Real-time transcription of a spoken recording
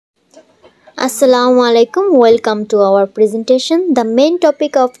Assalamu alaikum. Welcome to our presentation. The main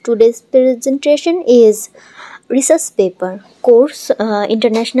topic of today's presentation is research paper course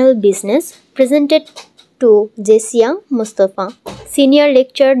International Business, presented to Jessia Mustafa, Senior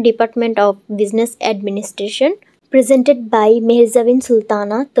Lecturer, Department of Business Administration, presented by Mehrzabin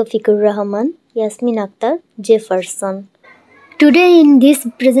Sultana, Tawfiqur Rahman, Yasmin Akhtar, Jefferson. Today in this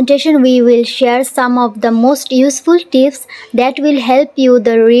presentation we will share some of the most useful tips that will help you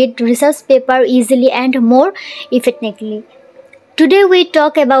to read research paper easily and more effectively. Today we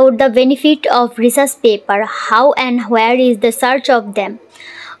talk about the benefit of research paper, how and where is the search of them,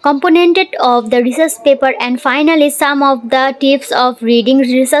 component of the research paper, and finally some of the tips of reading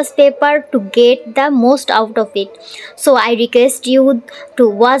research paper to get the most out of it. So I request you to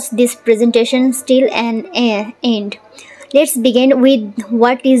watch this presentation till an end. Let's begin with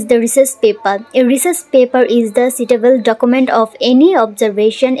what is the research paper. A research paper is the citable document of any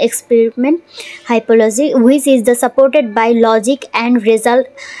observation, experiment, hypothesis which is the supported by logic and result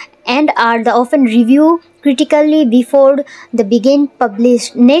and are the often reviewed critically before the begin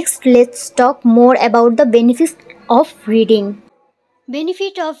published. Next, let's talk more about the benefits of reading.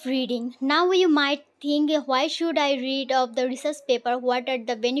 Benefit of reading. Now you might think, why should I read of the research paper? What are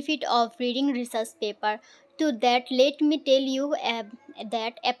the benefit of reading research paper? To that, let me tell you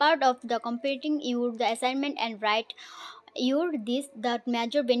that apart of the completing your the assignment and write your this the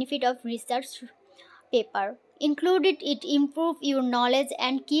major benefit of research paper included it improve your knowledge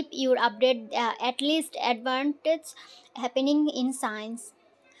and keep your update, at least advantage happening in science.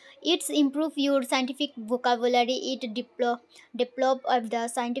 It's improve your scientific vocabulary. It develop of the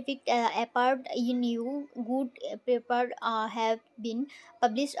scientific apart in you. Good paper have been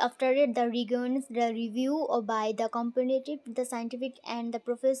published after the rigorous the review by the competitive, the scientific and the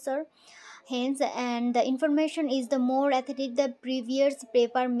professor. Hence, and the information is the more authentic the previous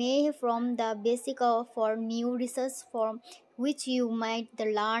paper may from the basic for new research form which you might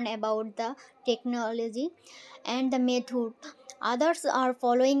learn about the technology and the method. Others are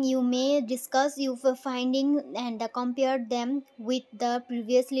following. You may discuss your finding and compare them with the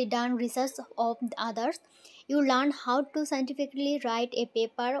previously done research of others. You learn how to scientifically write a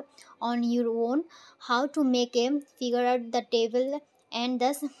paper on your own, how to make a figure out the table and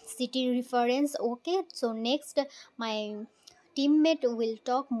the city reference. Okay, so next my teammate will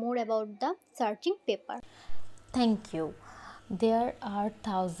talk more about the searching paper. Thank you. There are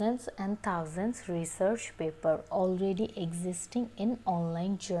thousands and thousands research paper already existing in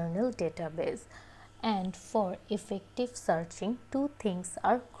online journal database. And for effective searching, two things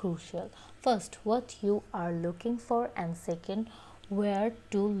are crucial. First, what you are looking for, and second, where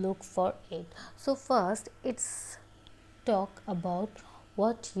to look for it. So first, it's talk about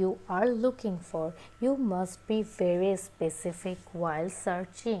what you are looking for. You must be very specific while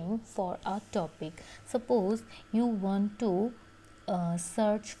searching for a topic. Suppose you want to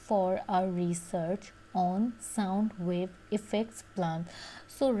search for a research on sound wave effects plant.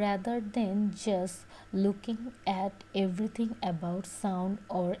 So rather than just looking at everything about sound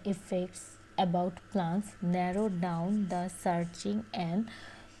or effects about plants, narrow down the searching and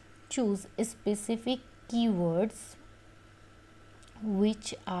choose specific keywords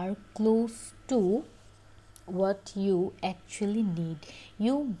which are close to what you actually need.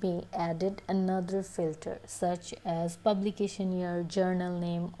 You may add another filter such as publication year, journal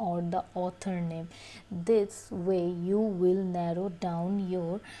name or the author name. This way you will narrow down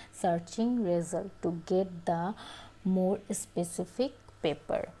your searching result to get the more specific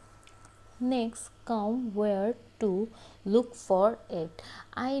paper. Next, come where to look for it.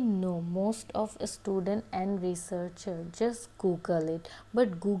 I know most of student and researcher just Google it,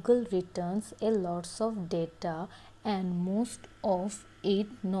 but Google returns a lots of data and most of it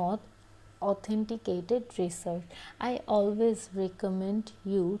not authenticated research. I always recommend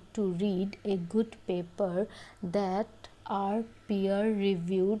you to read a good paper that are peer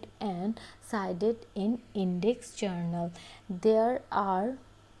reviewed and cited in index journal. There are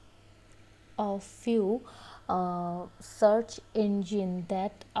a few search engine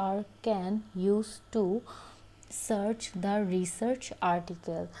that are can use to search the research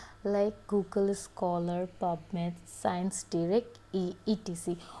article like Google Scholar, PubMed, Science Direct,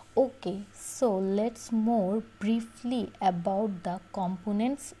 etc. Okay, so let's more briefly about the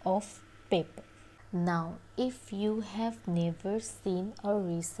components of paper. Now, if you have never seen a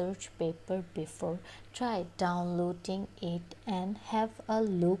research paper before, try downloading it and have a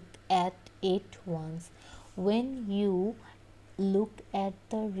look at it once. When you look at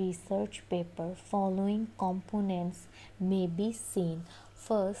the research paper, following components may be seen.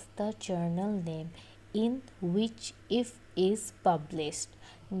 First, the journal name in which it is published.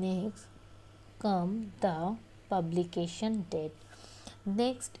 Next, come the publication date.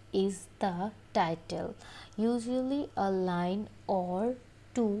 Next is the title, usually a line or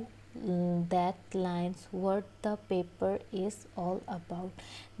two that lines what the paper is all about.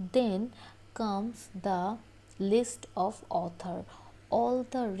 Then comes the list of author, all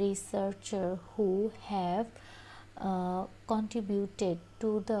the researchers who have contributed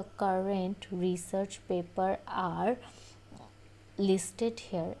to the current research paper are listed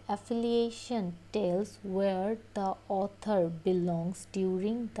here. Affiliation tells where the author belongs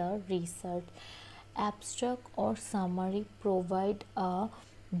during the research. Abstract or summary provide a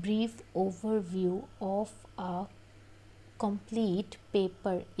brief overview of a complete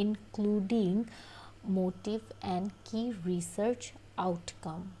paper, including motive and key research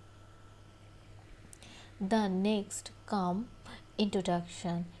outcome. The next come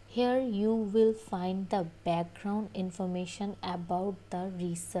introduction. Here you will find the background information about the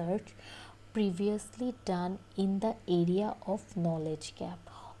research previously done in the area of knowledge gap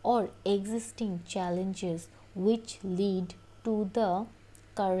or existing challenges which lead to the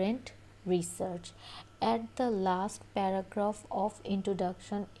current research. At the last paragraph of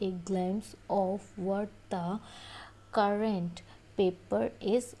introduction, a glimpse of what the current paper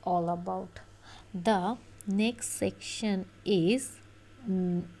is all about. The next section is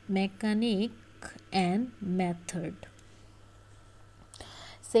mechanic and method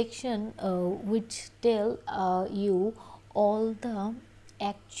section, which tell you all the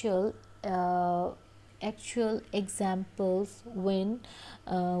actual actual examples when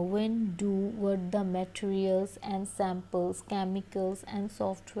do what the materials and samples, chemicals and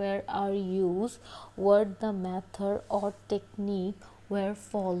software are used, what the method or technique were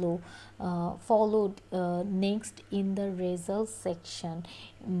followed. Next in the results section,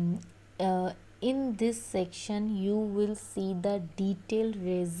 in this section you will see the detailed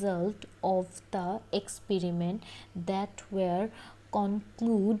result of the experiment that were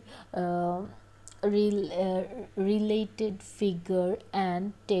conclude. Related figure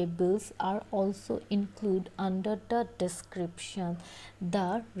and tables are also included under the description.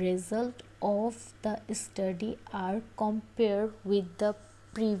 The result of the study are compared with the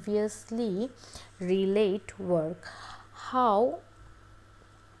previously related work. How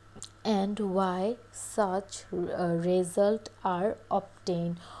and why such results are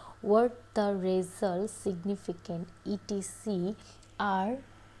obtained, what the results significant, etc. are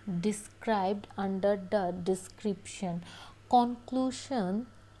described under the description. Conclusion,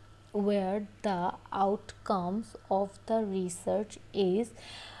 where the outcomes of the research is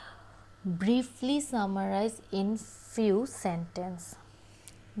briefly summarized in few sentences.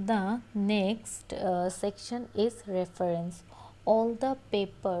 The next section is reference. All the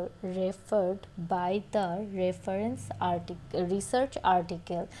paper referred by the reference article, research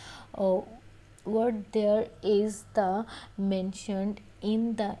article, what there is the mentioned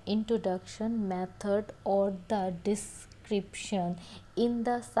in the introduction, method or the description in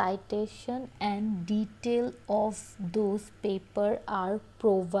the citation, and detail of those paper are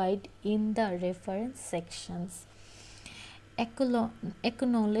provided in the reference sections.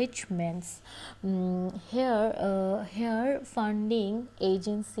 Acknowledgements. Here funding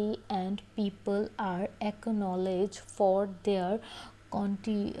agency and people are acknowledged for their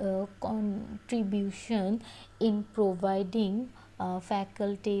contribution in providing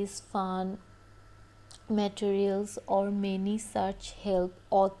faculties, fund, materials or many such help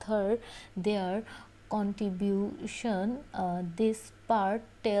author their contribution. This part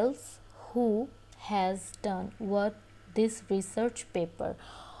tells who has done what this research paper.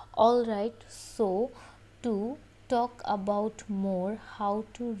 All right, so to talk about more how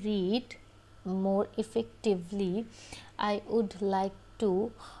to read more effectively, I would like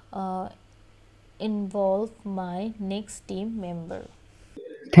to involve my next team member.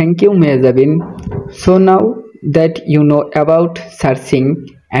 Thank you, Mehzabin. So now that you know about searching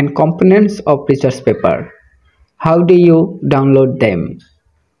and components of research paper, how do you download them?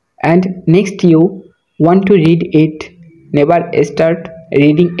 And next you want to read it, never start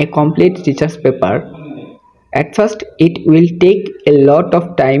reading a complete research paper. At first it will take a lot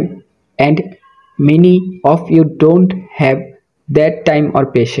of time and many of you don't have that time or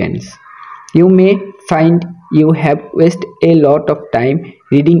patience. You may find you have wasted a lot of time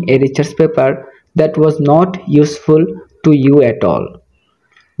reading a research paper that was not useful to you at all.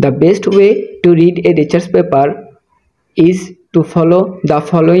 The best way to read a research paper is to follow the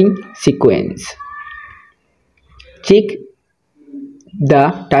following sequence. Check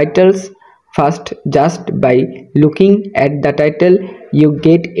the titles first. Just by looking at the title you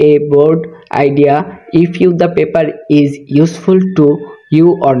get a broad idea if the paper is useful to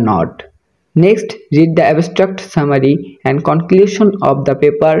you or not. Next, read the abstract summary and conclusion of the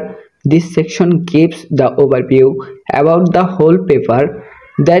paper. This section gives the overview about the whole paper,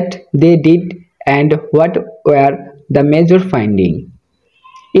 that they did and what were the major findings.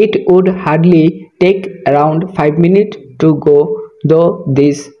 It would hardly take around 5 minutes to go through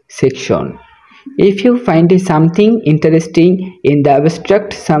this section. If you find something interesting in the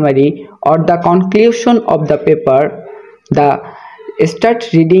abstract summary or the conclusion of the paper,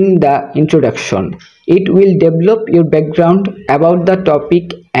 start reading the introduction. It will develop your background about the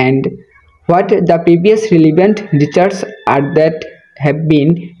topic and what the previous relevant research are that have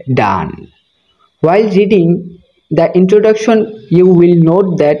been done. While reading the introduction, you will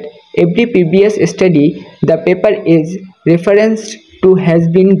note that every previous study the paper is referenced to has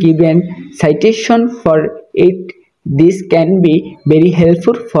been given citation for it. This can be very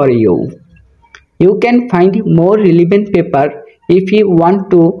helpful for you. You can find more relevant paper if you want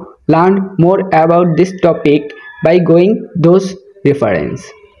to learn more about this topic by going those reference.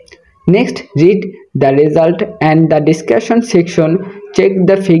 Next, read the result and the discussion section. Check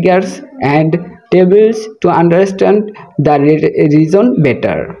the figures and tables to understand the reason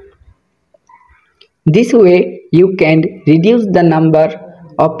better. This way, you can reduce the number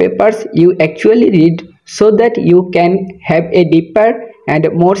of papers you actually read so that you can have a deeper and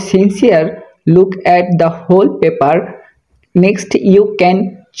more sincere look at the whole paper. Next, you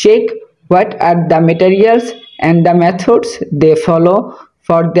can check what are the materials and the methods they follow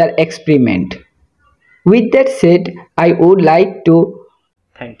for their experiment. With that said, I would like to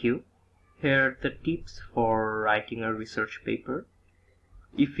Thank you. Here are the tips for writing a research paper.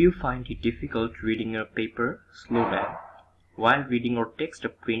 If you find it difficult reading a paper, slow down. While reading or text a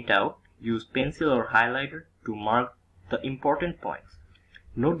printout, use pencil or highlighter to mark the important points.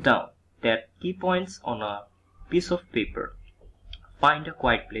 Note down that key points on a piece of paper. Find a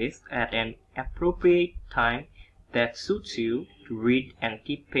quiet place at an appropriate time that suits you to read and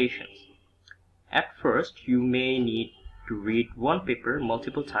keep patience. At first, you may need to read one paper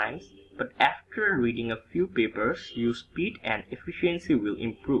multiple times, but after reading a few papers, your speed and efficiency will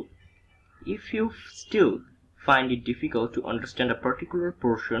improve. If you still find it difficult to understand a particular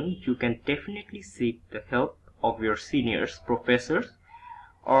portion, you can definitely seek the help of your seniors, professors,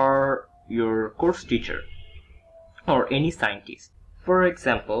 or your course teacher, or any scientist. For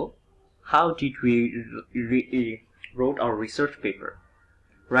example, how did we wrote our research paper?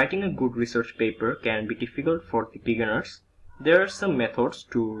 Writing a good research paper can be difficult for the beginners. There are some methods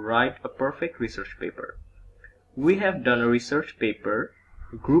to write a perfect research paper. We have done a research paper,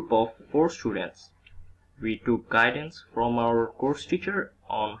 a group of 4 students. We took guidance from our course teacher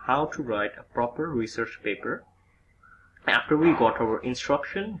on how to write a proper research paper. After we got our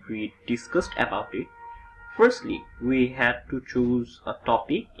instruction, we discussed about it. Firstly, we had to choose a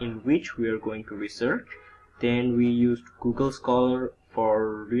topic in which we are going to research. Then we used Google Scholar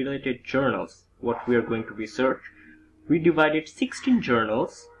for related journals, what we are going to research. We divided 16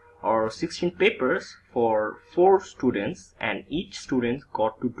 journals or 16 papers for 4 students, and each student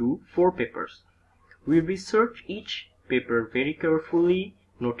got to do 4 papers. We researched each paper very carefully,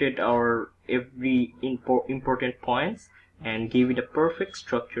 noted our every important points, and gave it a perfect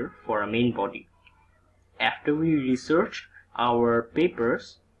structure for a main body. After we researched our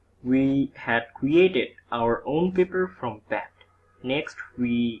papers, we had created our own paper from that. Next,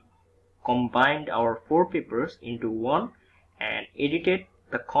 we combined our 4 papers into one and edited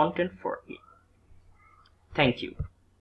the content for it. Thank you.